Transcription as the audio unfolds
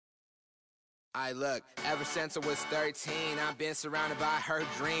Look, ever since I was 13, I've been surrounded by hurt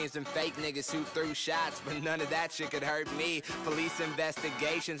dreams and fake niggas who threw shots, but none of that shit could hurt me. Police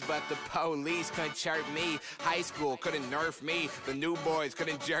investigations, but the police couldn't chirp me. High school couldn't nerf me, the new boys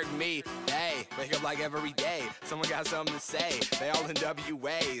couldn't jerk me. Hey, wake up like every day, someone got something to say. They all in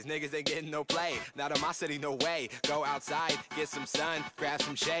WAs, niggas ain't getting no play. Not in my city, no way. Go outside, get some sun, grab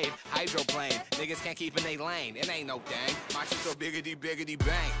some shade. Hydroplane, niggas can't keep in they lane. It ain't no thing, my shit so biggity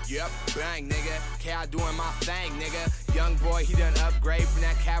bang. Yep, bang, nigga. K.I. doing my thing, nigga. Young boy, he done upgrade from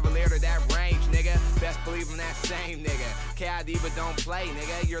that Cavalier to that range, nigga. Best believe I'm that same, nigga. K.I.D. but don't play,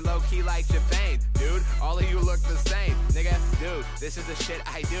 nigga. You're low-key like Japan, dude. All of you look the same, nigga. Dude, this is the shit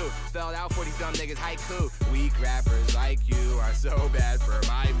I do. Spell it out for these dumb niggas, haiku. Weak rappers like you are so bad for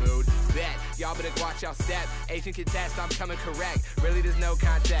my mood. Bet, y'all better watch y'all step. Asian contest, I'm coming correct. Really, there's no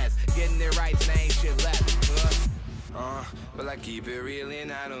contest. Getting it right, and ain't shit left. But I keep it real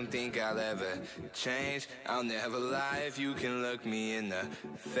and I don't think I'll ever change. I'll never lie if you can look me in the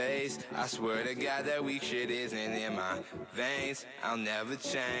face. I swear to God that weak shit isn't in my veins. I'll never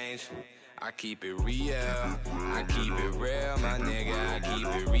change. I keep it real, I keep it real, my nigga, I keep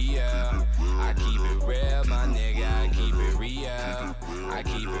it real. I keep it real, my nigga, I keep it real. I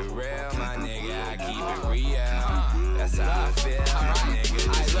keep it real, my nigga, I keep it real. That's how I feel, my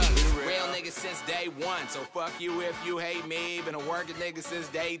nigga, just keep it real. Real nigga since day one, so fuck you if you hate me. Been a working nigga since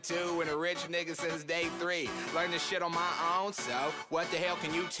day two, and a rich nigga since day three. Learned this shit on my own, so what the hell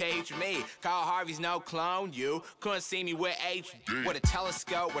can you teach me? Kyle Harvey's no clone, you couldn't see me with HD. With a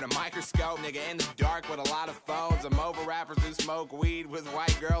telescope, with a microscope, nigga, in the dark with a lot of phones. I'm over rappers who smoke weed with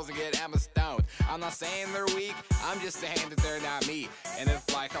white girls and get Emma Stone. I'm not saying they're weak, I'm just saying that they're not me. And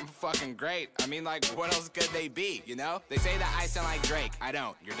it's like I'm fucking great, I mean, like, what else could they be, you know? They say that I sound like Drake, I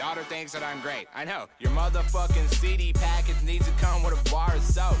don't. Your daughter thinks that I'm great, I know. Your motherfucking CD package needs to come with a bar of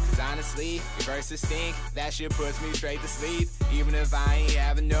soap. Cause honestly, your verses stink, that shit puts me straight to sleep. Even if I ain't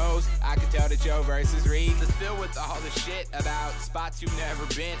having nose, I can tell that your verses read. It's filled with all the shit about spots you've never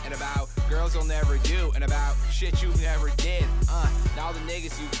been, and about girls you'll never do, and about shit you never did. And all the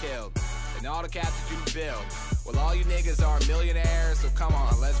niggas you killed, and all the cats that you built. Well, all you niggas are millionaires, so come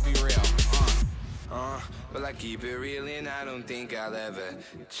on, let's be real. But I keep it real and I don't think I'll ever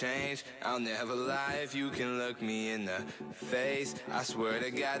change. I'll never lie if you can look me in the face. I swear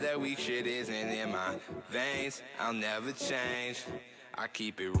to God that weak shit isn't in my veins. I'll never change. I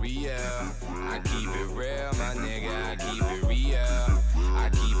keep it real, I keep it real, my nigga, I keep it real. I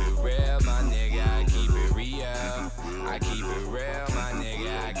keep it real, my nigga, I keep it real. I keep it real, my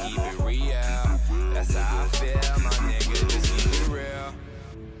nigga, I keep it real. That's how I feel, my nigga, just keep it real.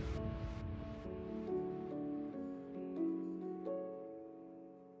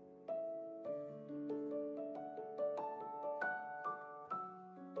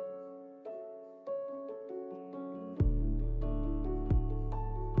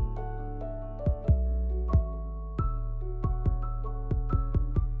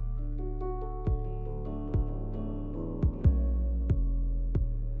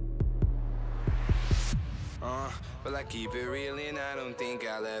 But I keep it real and I don't think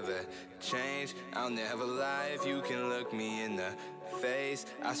I'll ever change. I'll never lie if you can look me in the face.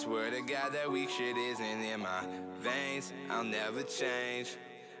 I swear to God that weak shit isn't in my veins. I'll never change.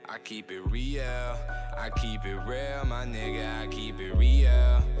 I keep it real, I keep it real, my nigga, I keep it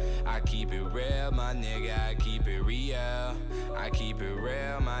real. I keep it real, my nigga, I keep it real. I keep it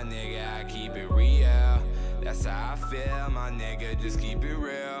real, my nigga, I keep it real. That's how I feel, my nigga, just keep it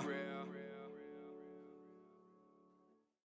real.